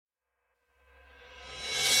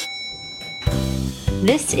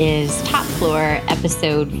This is Top Floor,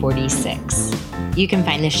 episode 46. You can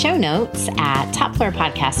find the show notes at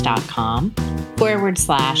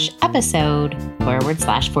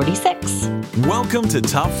topfloorpodcast.com/episode/46. Welcome to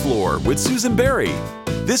Top Floor with Susan Berry.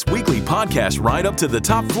 This weekly podcast ride up to the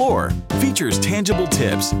top floor features tangible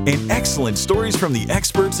tips and excellent stories from the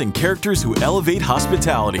experts and characters who elevate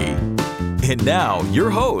hospitality. And now, your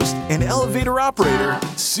host and elevator operator,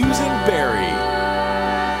 Susan Berry.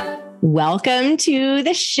 Welcome to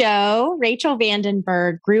the show. Rachel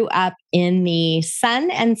Vandenberg grew up in the Sun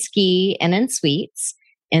and Ski Inn and Suites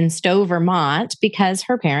in Stowe, Vermont, because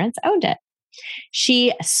her parents owned it.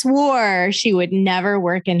 She swore she would never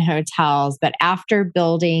work in hotels, but after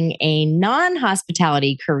building a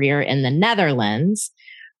non-hospitality career in the Netherlands,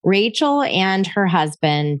 Rachel and her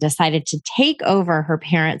husband decided to take over her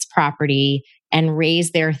parents' property and raise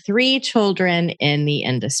their 3 children in the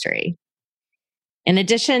industry. In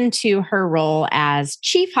addition to her role as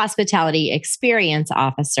Chief Hospitality Experience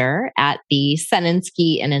Officer at the Sun and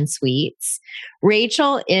Ski Inn and Suites,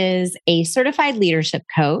 Rachel is a certified leadership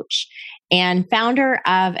coach and founder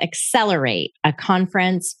of Accelerate, a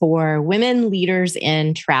conference for women leaders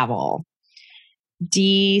in travel.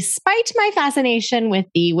 Despite my fascination with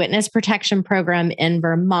the witness protection program in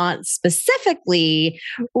Vermont specifically,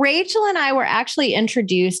 Rachel and I were actually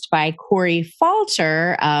introduced by Corey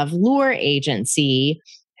Falter of Lure Agency,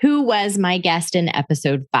 who was my guest in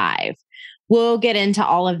episode 5. We'll get into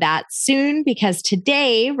all of that soon because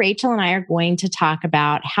today Rachel and I are going to talk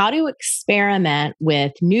about how to experiment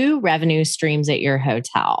with new revenue streams at your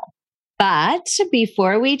hotel. But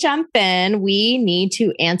before we jump in, we need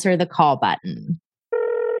to answer the call button.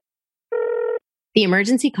 The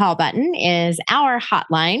emergency call button is our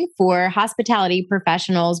hotline for hospitality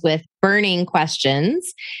professionals with burning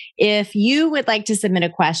questions. If you would like to submit a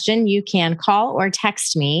question, you can call or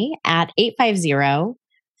text me at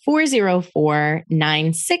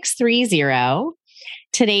 850-404-9630.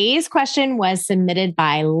 Today's question was submitted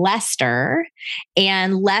by Lester,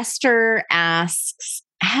 and Lester asks,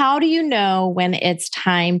 how do you know when it's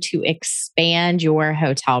time to expand your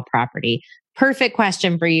hotel property? Perfect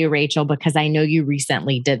question for you, Rachel, because I know you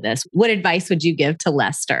recently did this. What advice would you give to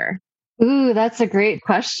Lester? Ooh, that's a great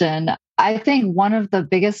question. I think one of the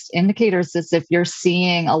biggest indicators is if you're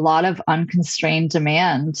seeing a lot of unconstrained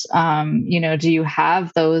demand. Do you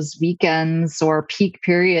have those weekends or peak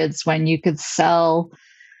periods when you could sell,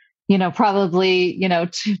 probably,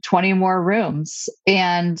 20 more rooms?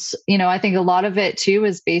 And, I think a lot of it too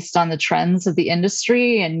is based on the trends of the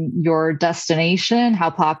industry and your destination, how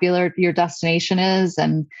popular your destination is,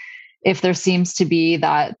 and if there seems to be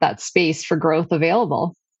that space for growth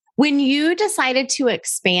available. When you decided to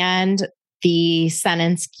expand the Sun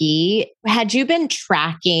and Ski, had you been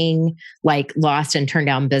tracking like lost and turned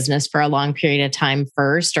down business for a long period of time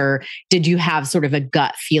first, or did you have sort of a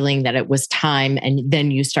gut feeling that it was time and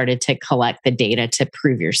then you started to collect the data to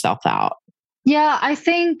prove yourself out? Yeah, I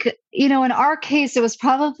think, in our case, it was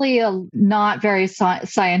probably not very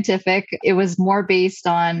scientific. It was more based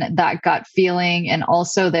on that gut feeling, and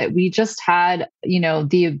also that we just had,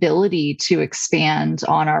 the ability to expand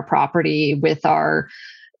on our property with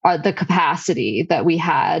the capacity that we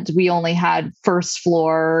had. We only had first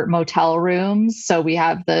floor motel rooms. So we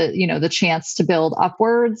have the chance to build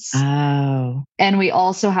upwards. Oh. And we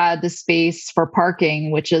also had the space for parking,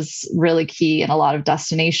 which is really key in a lot of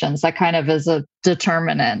destinations. That kind of is a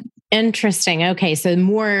determinant. Interesting. Okay. So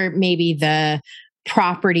more maybe the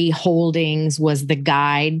property holdings was the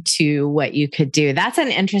guide to what you could do. That's an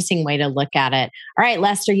interesting way to look at it. All right,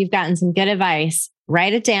 Lester, you've gotten some good advice.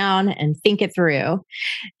 Write it down and think it through.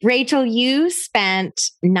 Rachel, you spent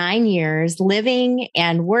 9 years living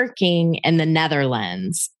and working in the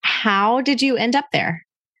Netherlands. How did you end up there?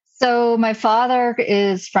 So my father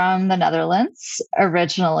is from the Netherlands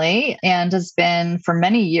originally and has been for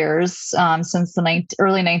many years, since the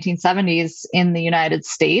early 1970s in the United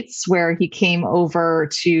States, where he came over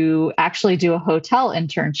to actually do a hotel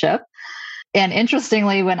internship. And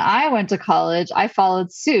interestingly, when I went to college, I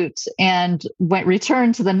followed suit and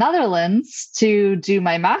returned to the Netherlands to do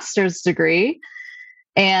my master's degree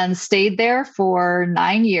and stayed there for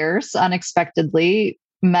 9 years unexpectedly.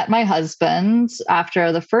 Met my husband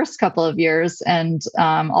after the first couple of years and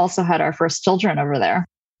also had our first children over there.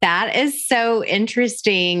 That is so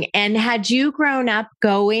interesting. And had you grown up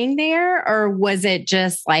going there, or was it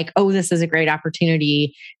just like, oh, this is a great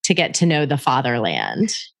opportunity to get to know the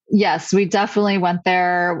fatherland? Yes, we definitely went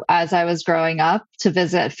there as I was growing up to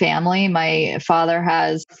visit family. My father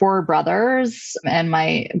has 4 brothers and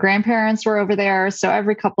my grandparents were over there. So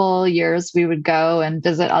every couple years we would go and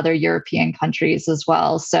visit other European countries as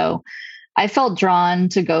well. So I felt drawn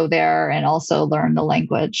to go there and also learn the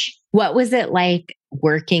language. What was it like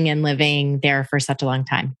working and living there for such a long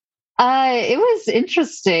time? It was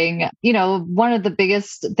interesting. One of the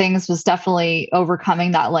biggest things was definitely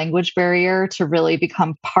overcoming that language barrier to really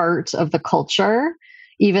become part of the culture,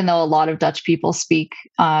 even though a lot of Dutch people speak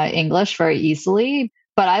English very easily.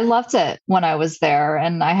 But I loved it when I was there,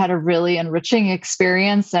 and I had a really enriching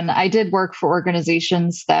experience. And I did work for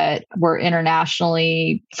organizations that were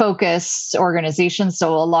internationally focused organizations.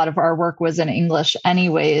 So a lot of our work was in English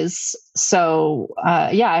anyways. So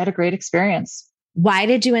yeah, I had a great experience. Why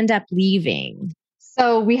did you end up leaving?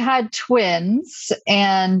 So we had twins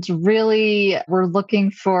and really were looking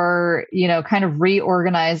for, kind of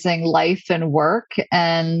reorganizing life and work.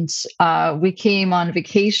 And we came on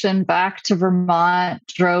vacation back to Vermont,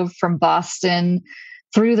 drove from Boston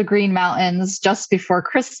through the Green Mountains just before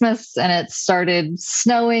Christmas. And it started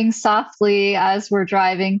snowing softly as we're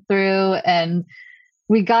driving through. And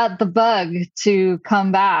we got the bug to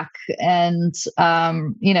come back and,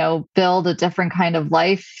 build a different kind of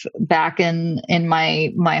life back in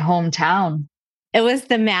my hometown. It was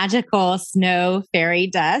the magical snow fairy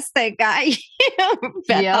dust that got you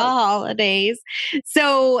at the holidays.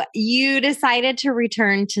 So you decided to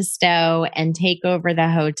return to Stowe and take over the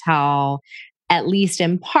hotel, at least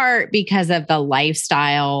in part because of the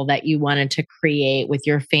lifestyle that you wanted to create with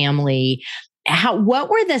your family. What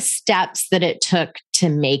were the steps that it took to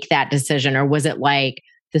make that decision? Or was it like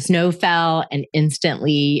the snow fell and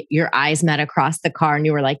instantly your eyes met across the car and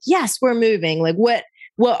you were like, yes, we're moving? Like what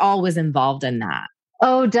all was involved in that?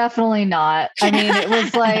 Oh, definitely not. I mean, it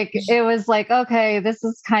was like, okay, this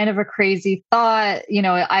is kind of a crazy thought.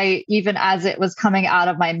 I, even as it was coming out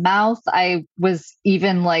of my mouth, I was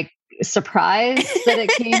even like surprised that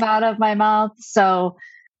it came out of my mouth. So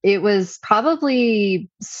it was probably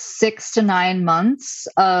 6 to 9 months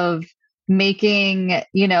of making,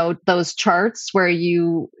 those charts where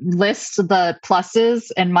you list the pluses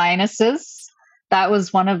and minuses. That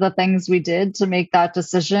was one of the things we did to make that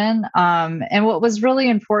decision. And what was really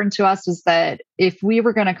important to us was that if we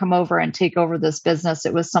were going to come over and take over this business,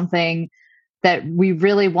 it was something that we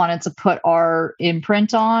really wanted to put our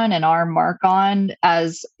imprint on and our mark on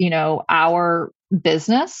as, our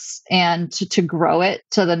business, and to grow it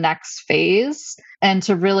to the next phase and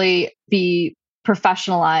to really be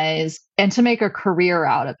professionalized and to make a career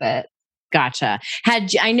out of it. Gotcha.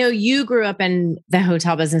 I know you grew up in the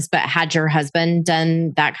hotel business, but had your husband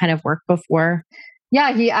done that kind of work before?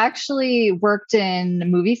 Yeah, he actually worked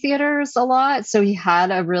in movie theaters a lot. So he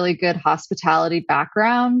had a really good hospitality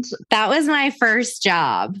background. That was my first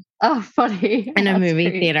job. Oh, funny. In a movie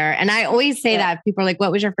theater. And I always say that. People are like,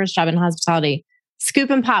 what was your first job in hospitality?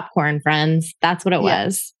 Scooping popcorn, friends. That's what it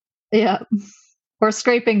was. Yeah. Or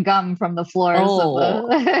scraping gum from the floors of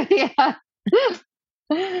the... Yeah.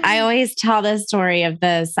 I always tell the story of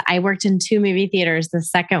this. I worked in 2 movie theaters. The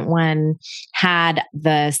second one had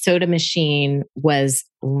the soda machine was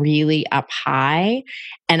really up high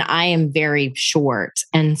and I am very short.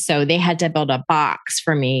 And so they had to build a box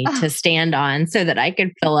for me to stand on so that I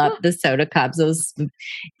could fill up the soda cups. It was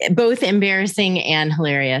both embarrassing and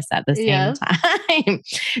hilarious at the same time.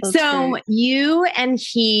 So great. You and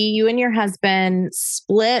your husband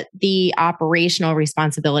split the operational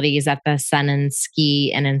responsibilities at the Sun &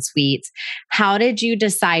 Ski Inn & Suites. How did you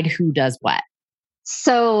decide who does what?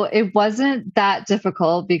 So it wasn't that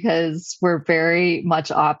difficult because we're very much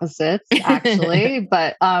opposites, actually,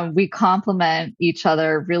 but we complement each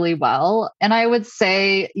other really well. And I would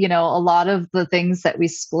say, a lot of the things that we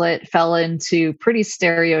split fell into pretty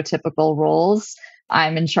stereotypical roles.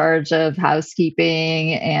 I'm in charge of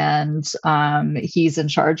housekeeping and he's in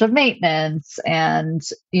charge of maintenance. And,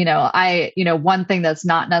 one thing that's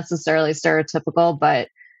not necessarily stereotypical, but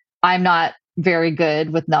I'm not very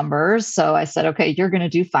good with numbers. So I said, okay, you're going to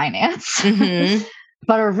do finance. Mm-hmm.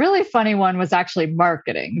 But a really funny one was actually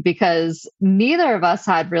marketing because neither of us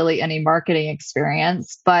had really any marketing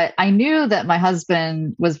experience. But I knew that my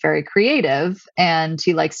husband was very creative and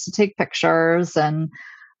he likes to take pictures and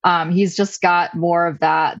he's just got more of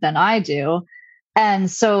that than I do.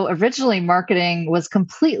 And so originally marketing was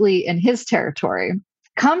completely in his territory.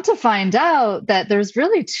 Come to find out that there's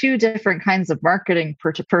really 2 different kinds of marketing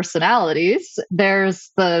personalities.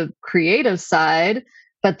 There's the creative side,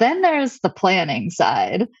 but then there's the planning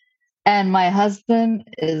side. And my husband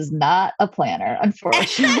is not a planner,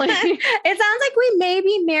 unfortunately. It sounds like we may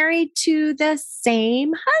be married to the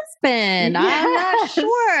same husband. Yes. I'm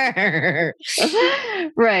not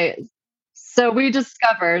sure. Right. So we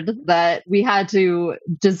discovered that we had to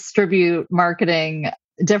distribute marketing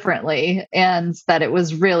differently, and that it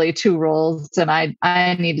was really two roles, and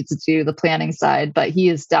I needed to do the planning side, but he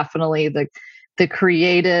is definitely the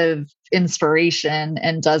creative inspiration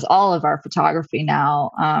and does all of our photography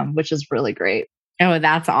now, which is really great. Oh,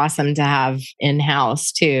 that's awesome to have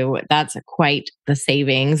in-house too. That's quite the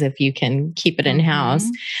savings if you can keep it in-house.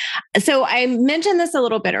 So I mentioned this a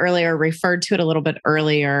little bit earlier, referred to it a little bit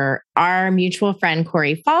earlier. Our mutual friend,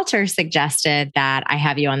 Corey Falter, suggested that I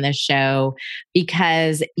have you on this show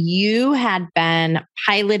because you had been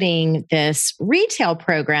piloting this retail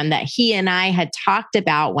program that he and I had talked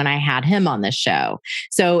about when I had him on the show.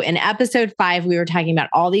 So in episode 5, we were talking about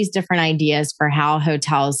all these different ideas for how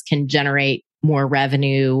hotels can generate more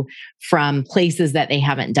revenue from places that they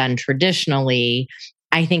haven't done traditionally.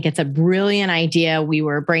 I think it's a brilliant idea. We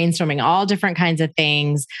were brainstorming all different kinds of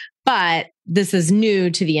things, but this is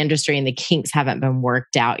new to the industry and the kinks haven't been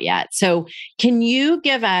worked out yet. So can you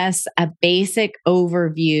give us a basic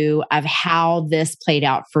overview of how this played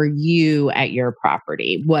out for you at your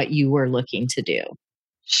property, what you were looking to do?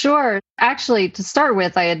 Sure. Actually, to start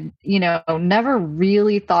with, I had, never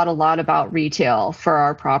really thought a lot about retail for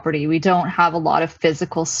our property. We don't have a lot of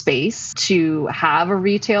physical space to have a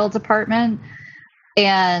retail department.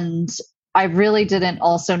 And I really didn't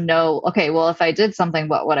also know, okay, well, if I did something,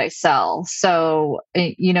 what would I sell? So,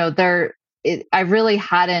 I really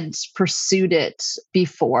hadn't pursued it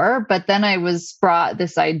before, but then I was brought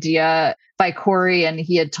this idea by Corey, and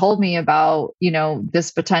he had told me about, this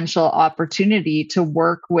potential opportunity to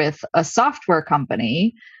work with a software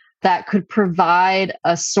company that could provide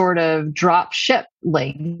a sort of drop ship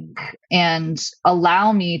link and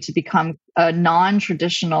allow me to become a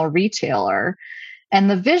non-traditional retailer. And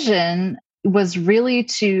the vision was really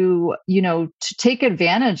to take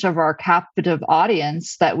advantage of our captive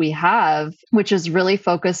audience that we have, which is really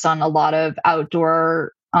focused on a lot of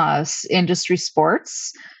outdoor industry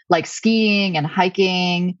sports like skiing and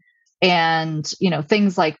hiking and,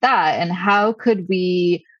 things like that. And how could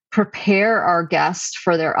we prepare our guests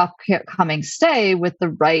for their upcoming stay with the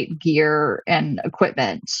right gear and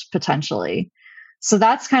equipment potentially? So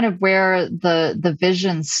that's kind of where the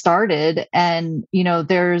vision started. And,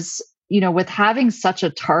 there's, with having such a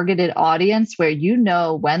targeted audience where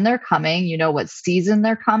when they're coming, what season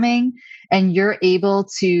they're coming, and you're able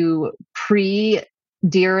to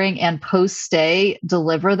during, and post-stay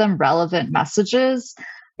deliver them relevant messages,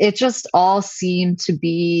 it just all seemed to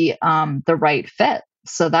be the right fit.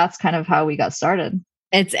 So that's kind of how we got started.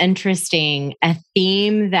 It's interesting. A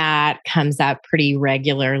theme that comes up pretty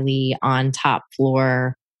regularly on Top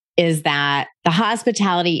Floor is that the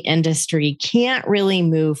hospitality industry can't really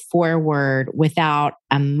move forward without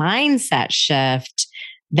a mindset shift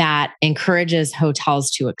that encourages hotels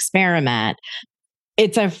to experiment.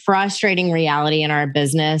 It's a frustrating reality in our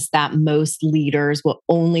business that most leaders will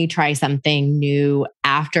only try something new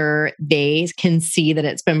after they can see that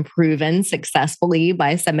it's been proven successfully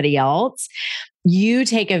by somebody else. You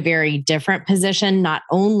take a very different position. Not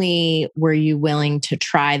only were you willing to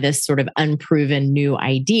try this sort of unproven new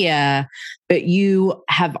idea, but you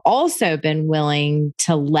have also been willing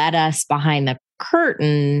to let us behind the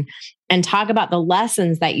curtain and talk about the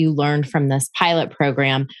lessons that you learned from this pilot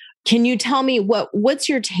program. Can you tell me what's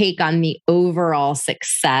your take on the overall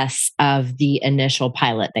success of the initial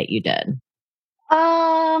pilot that you did?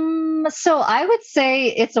 So I would say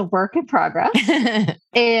it's a work in progress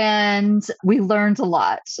and we learned a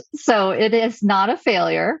lot. So it is not a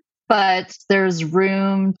failure, but there's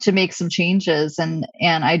room to make some changes. And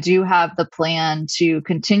I do have the plan to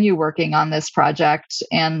continue working on this project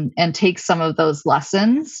and take some of those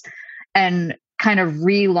lessons and kind of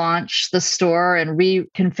relaunch the store and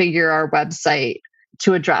reconfigure our website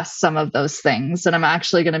to address some of those things. And I'm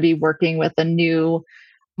actually going to be working with a new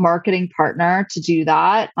marketing partner to do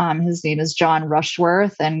that. His name is John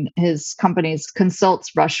Rushworth, and his company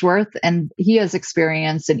consults Rushworth, and he has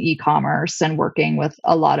experience in e-commerce and working with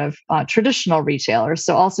a lot of traditional retailers.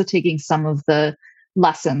 So also taking some of the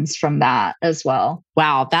lessons from that as well.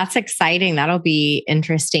 Wow, that's exciting. That'll be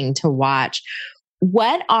interesting to watch.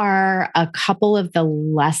 What are a couple of the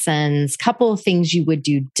lessons, couple of things you would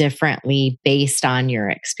do differently based on your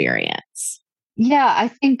experience? Yeah, I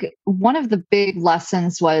think one of the big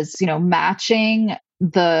lessons was, matching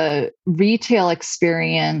the retail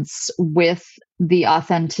experience with the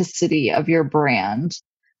authenticity of your brand.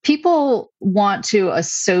 People want to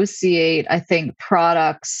associate, I think,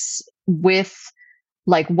 products with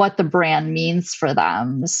like what the brand means for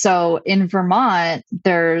them. So in Vermont,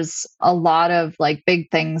 there's a lot of like big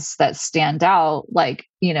things that stand out, like,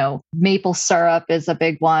 maple syrup is a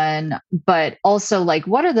big one, but also like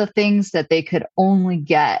what are the things that they could only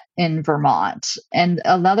get in Vermont? And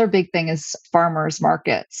another big thing is farmers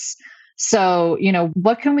markets. So,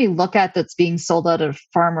 what can we look at that's being sold out of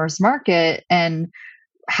farmers market, and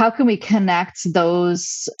how can we connect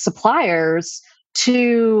those suppliers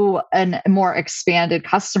to a more expanded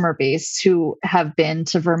customer base who have been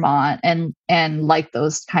to Vermont and like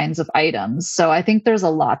those kinds of items. So I think there's a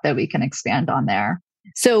lot that we can expand on there.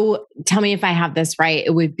 So tell me if I have this right.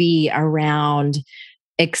 It would be around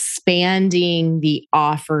expanding the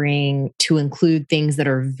offering to include things that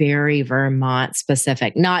are very Vermont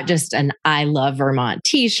specific, not just an I love Vermont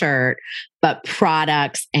t-shirt, but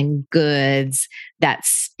products and goods that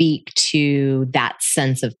speak to that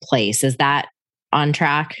sense of place. Is that on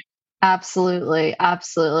track? Absolutely.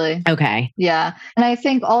 Absolutely. Okay. Yeah. And I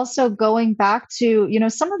think also going back to,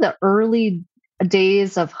 some of the early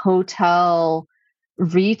days of hotel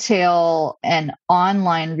retail and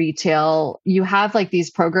online retail, you have like these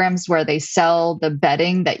programs where they sell the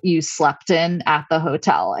bedding that you slept in at the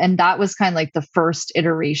hotel. And that was kind of like the first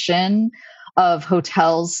iteration of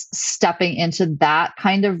hotels stepping into that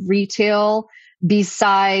kind of retail,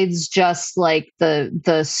 besides just like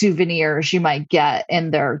the souvenirs you might get in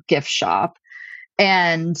their gift shop.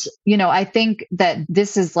 And, I think that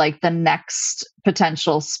this is like the next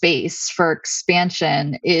potential space for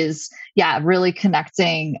expansion is, really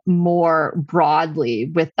connecting more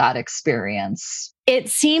broadly with that experience. It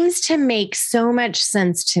seems to make so much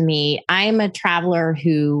sense to me. I'm a traveler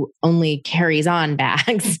who only carries on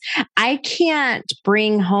bags. I can't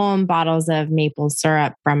bring home bottles of maple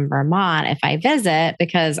syrup from Vermont if I visit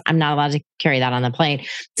because I'm not allowed to carry that on the plane.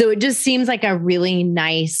 So it just seems like a really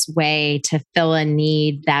nice way to fill a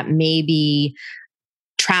need that maybe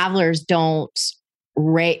travelers don't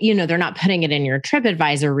they're not putting it in your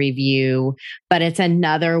TripAdvisor review, but it's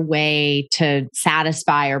another way to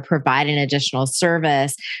satisfy or provide an additional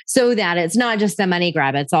service so that it's not just a money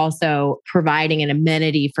grab. It's also providing an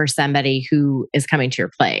amenity for somebody who is coming to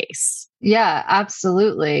your place. Yeah,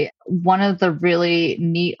 absolutely. One of the really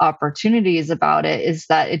neat opportunities about it is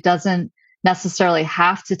that it doesn't necessarily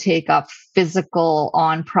have to take up physical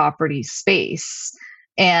on-property space.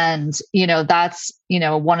 And, that's,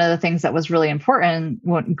 one of the things that was really important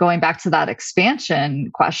when going back to that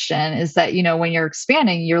expansion question is that, when you're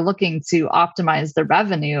expanding, you're looking to optimize the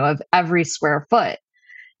revenue of every square foot.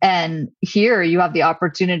 And here you have the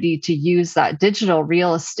opportunity to use that digital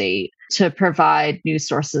real estate to provide new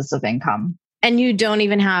sources of income. And you don't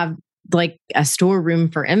even have like a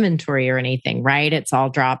storeroom for inventory or anything, right? It's all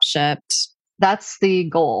drop shipped. That's the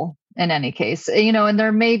goal. In any case, and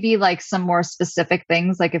there may be like some more specific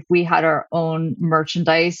things, like if we had our own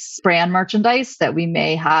brand merchandise, that we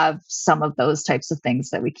may have some of those types of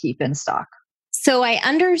things that we keep in stock. So I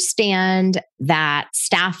understand that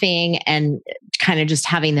staffing and kind of just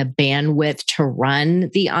having the bandwidth to run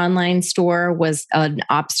the online store was an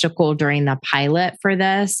obstacle during the pilot for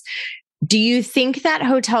this. Do you think that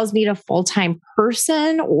hotels need a full-time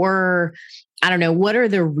person, or I don't know, what are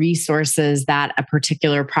the resources that a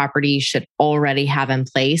particular property should already have in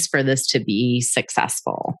place for this to be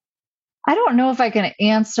successful? I don't know if I can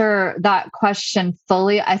answer that question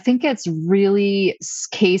fully. I think it's really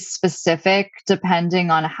case specific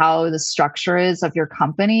depending on how the structure is of your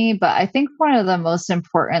company. But I think one of the most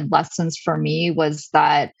important lessons for me was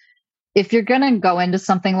that if you're going to go into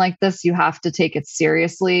something like this, you have to take it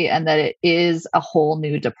seriously, and that it is a whole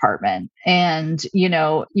new department. And,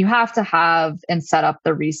 you have to have and set up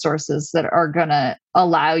the resources that are going to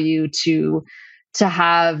allow you to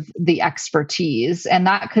have the expertise. And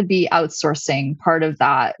that could be outsourcing part of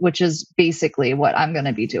that, which is basically what I'm going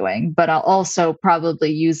to be doing. But I'll also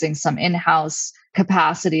probably using some in-house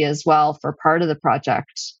capacity as well for part of the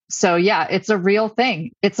project. So yeah, it's a real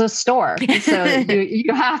thing. It's a store. So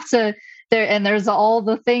you have to there, and there's all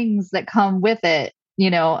the things that come with it,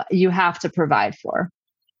 you have to provide for.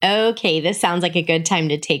 Okay, this sounds like a good time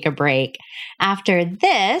to take a break. After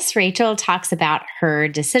this, Rachel talks about her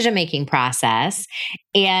decision-making process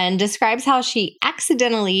and describes how she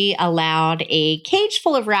accidentally allowed a cage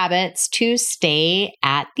full of rabbits to stay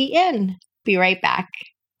at the inn. Be right back.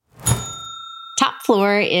 Top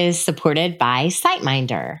Floor is supported by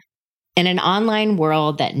SiteMinder. In an online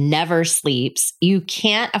world that never sleeps, you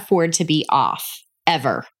can't afford to be off,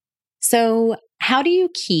 ever. So how do you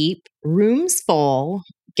keep rooms full,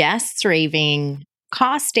 guests raving,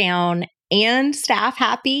 costs down, and staff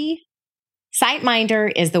happy?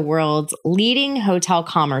 SiteMinder is the world's leading hotel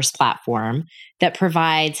commerce platform that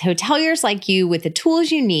provides hoteliers like you with the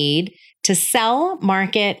tools you need to sell,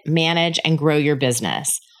 market, manage, and grow your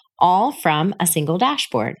business, all from a single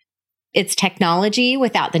dashboard. It's technology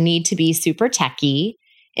without the need to be super techy,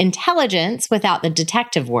 intelligence without the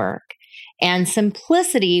detective work, and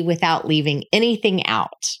simplicity without leaving anything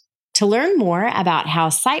out. To learn more about how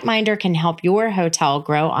SiteMinder can help your hotel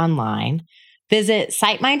grow online, visit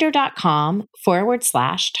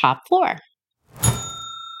siteminder.com/top floor.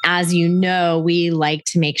 As you know, we like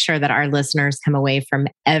to make sure that our listeners come away from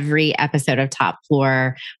every episode of Top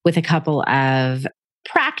Floor with a couple of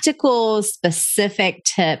practical, specific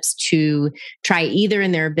tips to try either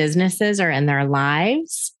in their businesses or in their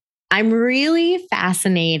lives. I'm really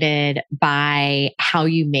fascinated by how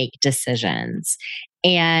you make decisions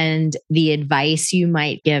and the advice you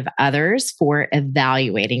might give others for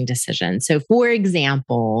evaluating decisions. So, for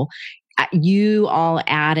example, you all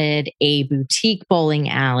added a boutique bowling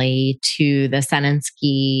alley to the Sun &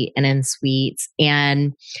 Ski Inn & Suites.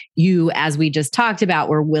 And you, as we just talked about,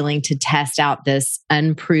 were willing to test out this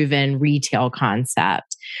unproven retail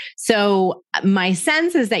concept. So my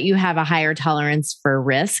sense is that you have a higher tolerance for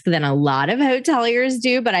risk than a lot of hoteliers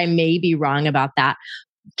do, but I may be wrong about that.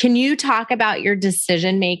 Can you talk about your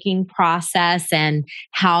decision-making process and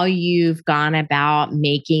how you've gone about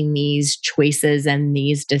making these choices and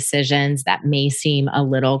these decisions that may seem a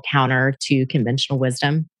little counter to conventional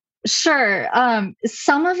wisdom? Sure.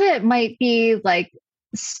 Some of it might be like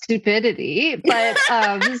stupidity, but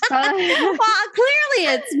well, clearly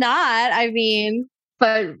it's not. I mean,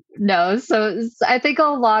 but no. So I think a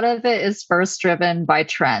lot of it is first driven by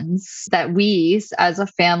trends that we, as a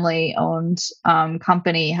family-owned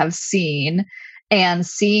company, have seen, and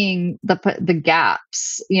seeing the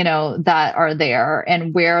gaps, that are there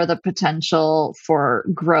and where the potential for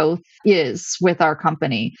growth is with our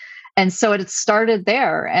company. And so it started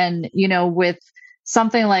there. And with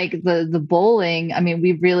something like the bowling, I mean,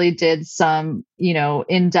 we really did some,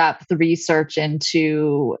 in-depth research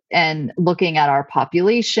into and looking at our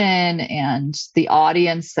population and the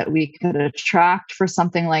audience that we could attract for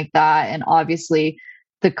something like that. And obviously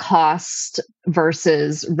the cost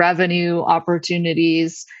versus revenue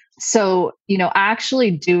opportunities. So,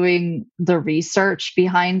 actually doing the research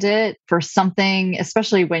behind it for something,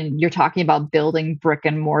 especially when you're talking about building brick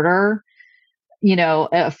and mortar,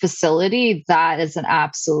 a facility, that is an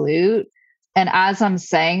absolute. And as I'm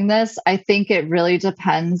saying this, I think it really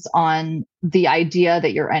depends on the idea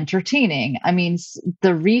that you're entertaining. I mean,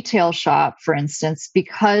 the retail shop, for instance,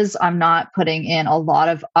 because I'm not putting in a lot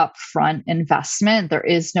of upfront investment, there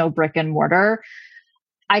is no brick and mortar.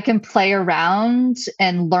 I can play around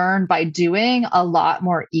and learn by doing a lot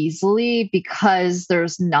more easily because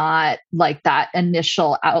there's not like that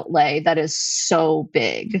initial outlay that is so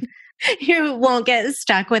big. You won't get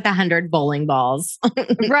stuck with 100 bowling balls.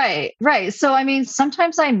 Right. So, I mean,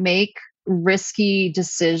 sometimes I make risky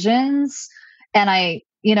decisions and I,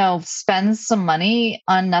 spend some money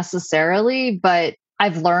unnecessarily, but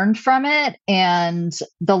I've learned from it and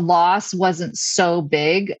the loss wasn't so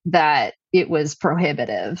big that it was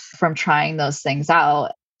prohibitive from trying those things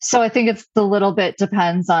out. So I think it's a little bit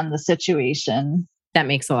depends on the situation. That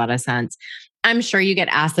makes a lot of sense. I'm sure you get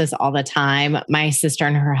asked this all the time. My sister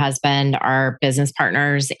and her husband are business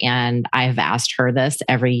partners, and I've asked her this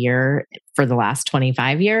every year for the last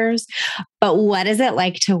 25 years. But what is it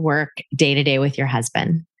like to work day to day with your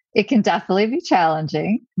husband? It can definitely be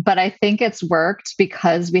challenging, but I think it's worked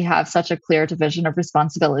because we have such a clear division of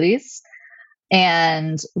responsibilities.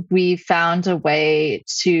 And we found a way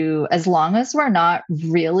to, as long as we're not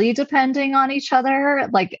really depending on each other,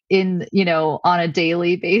 like on a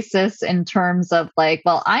daily basis in terms of like,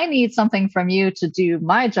 well, I need something from you to do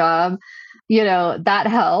my job, that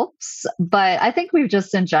helps. But I think we've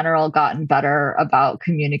just in general gotten better about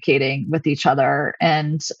communicating with each other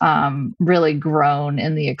and really grown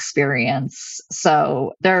in the experience.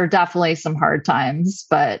 So there are definitely some hard times,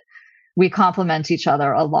 but we complement each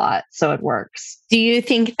other a lot, so it works. Do you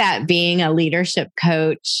think that being a leadership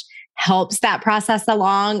coach helps that process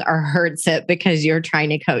along or hurts it because you're trying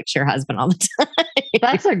to coach your husband all the time?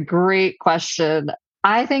 That's a great question.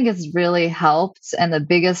 I think it's really helped. And the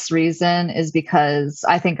biggest reason is because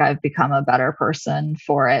I think I've become a better person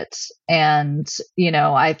for it. And,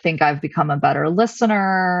 I think I've become a better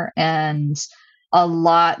listener and a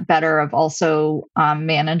lot better of also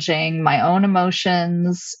managing my own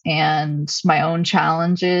emotions and my own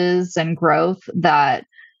challenges and growth, that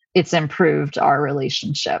it's improved our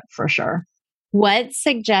relationship for sure. What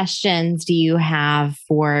suggestions do you have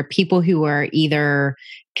for people who are either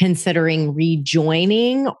considering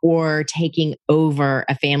rejoining or taking over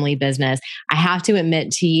a family business? I have to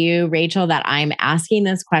admit to you, Rachel, that I'm asking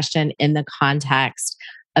this question in the context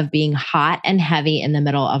of being hot and heavy in the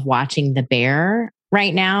middle of watching The Bear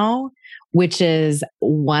right now, which is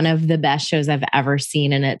one of the best shows I've ever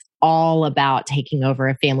seen. And it's all about taking over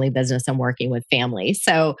a family business and working with families.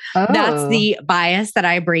 So that's the bias that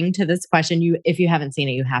I bring to this question. If you haven't seen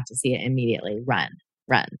it, you have to see it immediately. Run.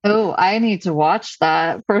 Oh, I need to watch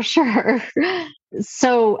that for sure.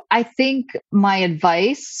 So I think my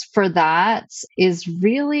advice for that is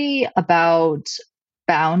really about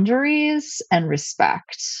boundaries and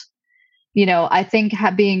respect. I think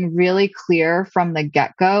being really clear from the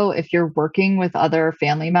get-go, if you're working with other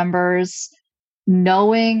family members,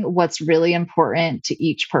 knowing what's really important to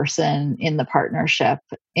each person in the partnership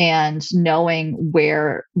and knowing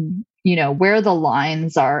where the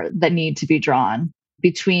lines are that need to be drawn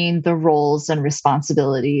between the roles and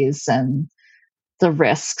responsibilities and the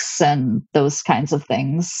risks and those kinds of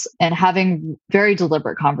things, and having very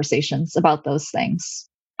deliberate conversations about those things.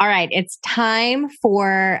 All right, it's time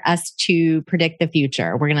for us to predict the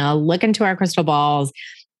future. We're going to look into our crystal balls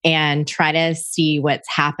and try to see what's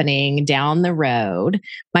happening down the road.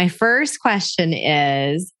 My first question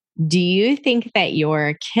is, do you think that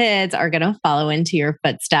your kids are going to follow into your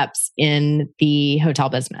footsteps in the hotel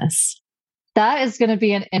business? That is going to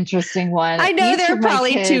be an interesting one. I know they're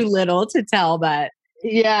probably too little to tell, but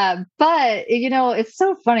yeah, but it's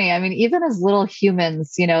so funny. I mean, even as little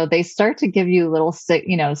humans, they start to give you little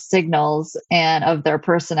signals and of their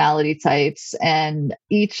personality types, and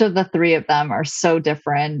each of the three of them are so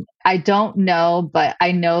different. I don't know, but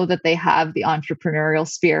I know that they have the entrepreneurial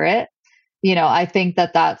spirit. I think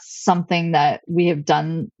that that's something that we have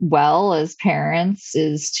done well as parents,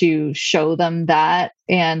 is to show them that.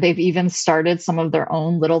 And they've even started some of their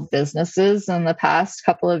own little businesses in the past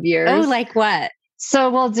couple of years. Oh, like what? So,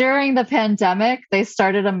 well, during the pandemic, they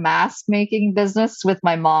started a mask making business with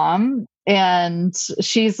my mom, and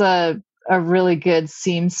she's a really good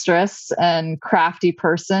seamstress and crafty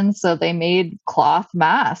person. So they made cloth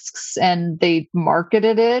masks and they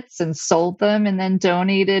marketed it and sold them, and then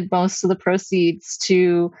donated most of the proceeds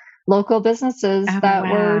to local businesses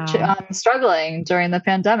were struggling during the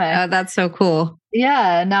pandemic. Oh, that's so cool.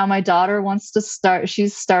 Yeah. Now my daughter wants to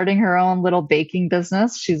she's starting her own little baking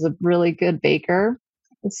business. She's a really good baker.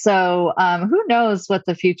 So who knows what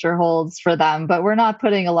the future holds for them, but we're not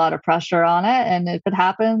putting a lot of pressure on it. And if it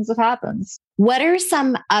happens, it happens. What are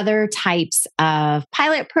some other types of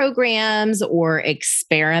pilot programs or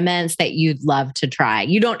experiments that you'd love to try?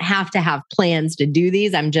 You don't have to have plans to do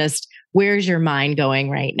these. Where's your mind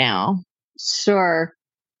going right now? Sure.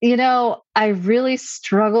 I really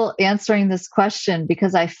struggle answering this question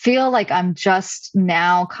because I feel like I'm just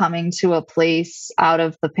now coming to a place out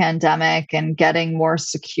of the pandemic and getting more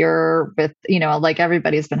secure with, like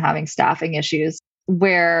everybody's been having staffing issues,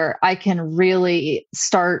 where I can really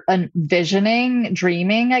start envisioning,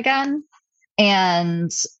 dreaming again.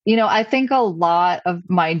 And, I think a lot of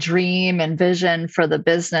my dream and vision for the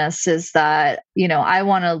business is that, I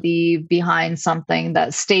want to leave behind something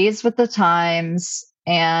that stays with the times,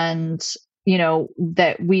 and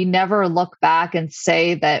that we never look back and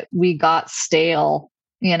say that we got stale,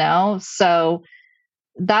 so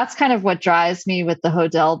that's kind of what drives me with the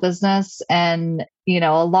hotel business. And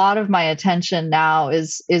a lot of my attention now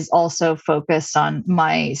is also focused on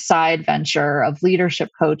my side venture of leadership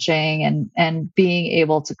coaching and being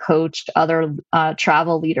able to coach other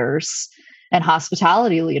travel leaders and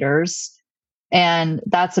hospitality leaders, and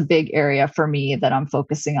that's a big area for me that I'm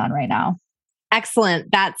focusing on right now. Excellent.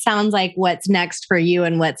 That sounds like what's next for you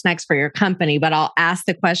and what's next for your company. But I'll ask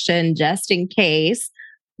the question just in case.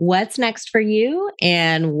 What's next for you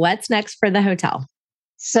and what's next for the hotel?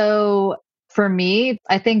 So for me,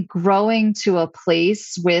 I think growing to a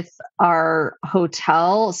place with our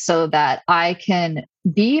hotel so that I can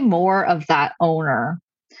be more of that owner.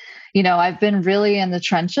 I've been really in the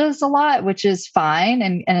trenches a lot, which is fine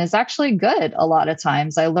and is actually good a lot of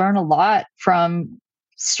times. I learn a lot from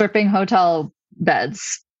stripping hotel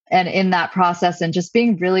beds and in that process, and just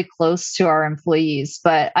being really close to our employees.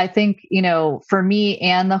 But I think, for me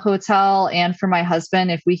and the hotel and for my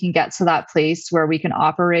husband, if we can get to that place where we can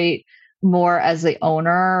operate more as the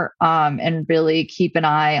owner and really keep an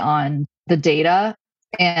eye on the data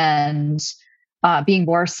and being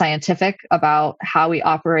more scientific about how we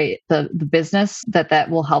operate the business, that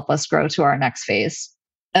will help us grow to our next phase.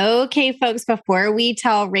 Okay, folks, before we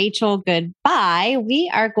tell Rachel goodbye, we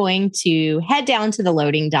are going to head down to the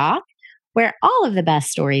loading dock where all of the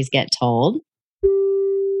best stories get told.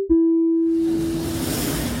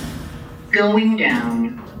 going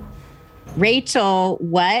down. Rachel,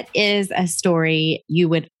 what is a story you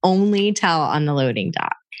would only tell on the loading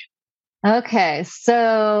dock? Okay,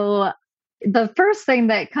 so the first thing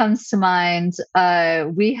that comes to mind,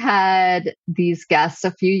 we had these guests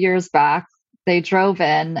a few years back. They drove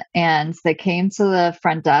in and they came to the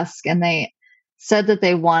front desk and they said that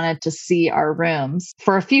they wanted to see our rooms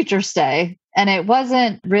for a future stay. And it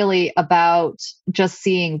wasn't really about just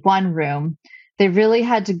seeing one room. They really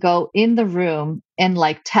had to go in the room and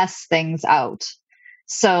test things out.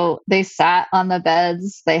 So they sat on the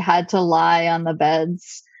beds, they had to lie on the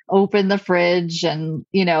beds, open the fridge, and,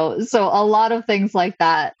 so a lot of things like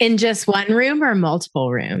that. In just one room or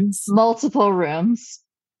multiple rooms? Multiple rooms.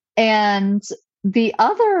 And the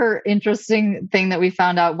other interesting thing that we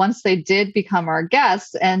found out once they did become our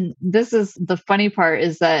guests, and this is the funny part,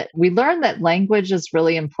 is that we learned that language is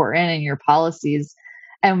really important in your policies.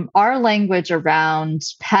 And our language around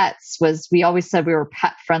pets was, we always said we were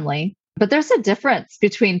pet friendly, but there's a difference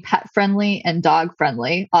between pet friendly and dog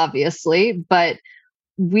friendly, obviously, but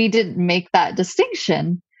we didn't make that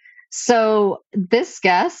distinction. So this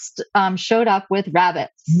guest showed up with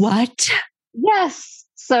rabbits. What? Yes.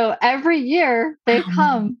 So every year they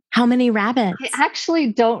come. How many rabbits? I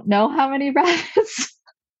actually don't know how many rabbits.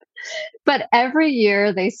 But every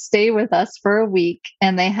year they stay with us for a week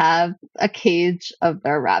and they have a cage of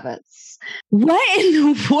their rabbits. What in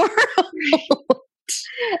the world?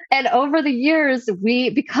 And over the years,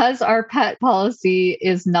 because our pet policy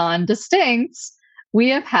is non-distinct, we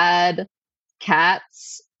have had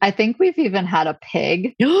cats. I think we've even had a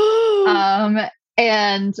pig.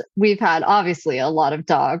 And we've had obviously a lot of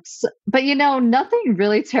dogs, but nothing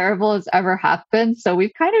really terrible has ever happened. So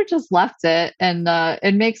we've kind of just left it, and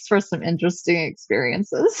it makes for some interesting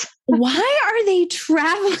experiences. Why are they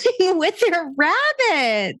traveling with their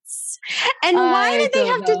rabbits? And why did they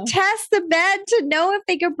have to test the bed to know if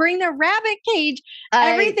they could bring their rabbit cage?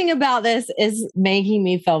 Everything about this is making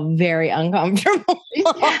me feel very uncomfortable.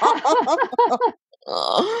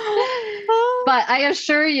 But I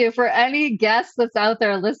assure you, for any guest that's out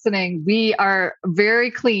there listening, we are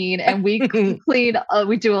very clean, and we clean.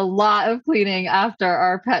 We do a lot of cleaning after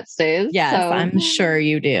our pet stays. Yes, so. I'm sure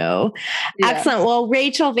you do. Yeah. Excellent. Well,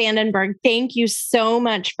 Rachel Vandenberg, thank you so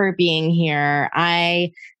much for being here.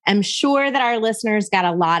 I am sure that our listeners got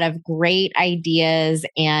a lot of great ideas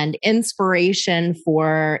and inspiration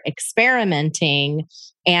for experimenting.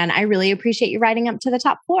 And I really appreciate you riding up to the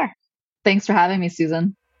top floor. Thanks for having me,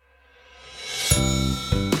 Susan.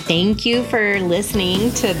 Thank you for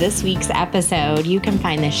listening to this week's episode. You can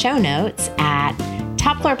find the show notes at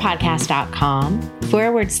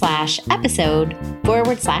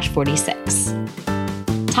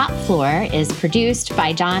topfloorpodcast.com/episode/46. Top Floor is produced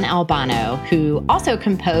by John Albano, who also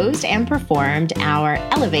composed and performed our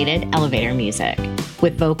elevated elevator music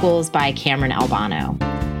with vocals by Cameron Albano.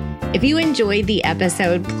 If you enjoyed the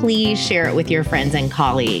episode, please share it with your friends and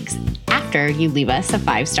colleagues after you leave us a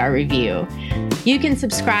 5-star review. You can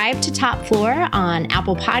subscribe to Top Floor on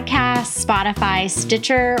Apple Podcasts, Spotify,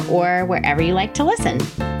 Stitcher, or wherever you like to listen.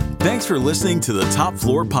 Thanks for listening to the Top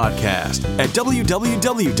Floor Podcast at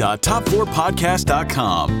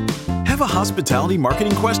www.topfloorpodcast.com. Have a hospitality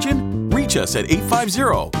marketing question? Reach us at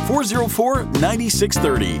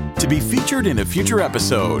 850-404-9630 to be featured in a future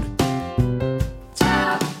episode.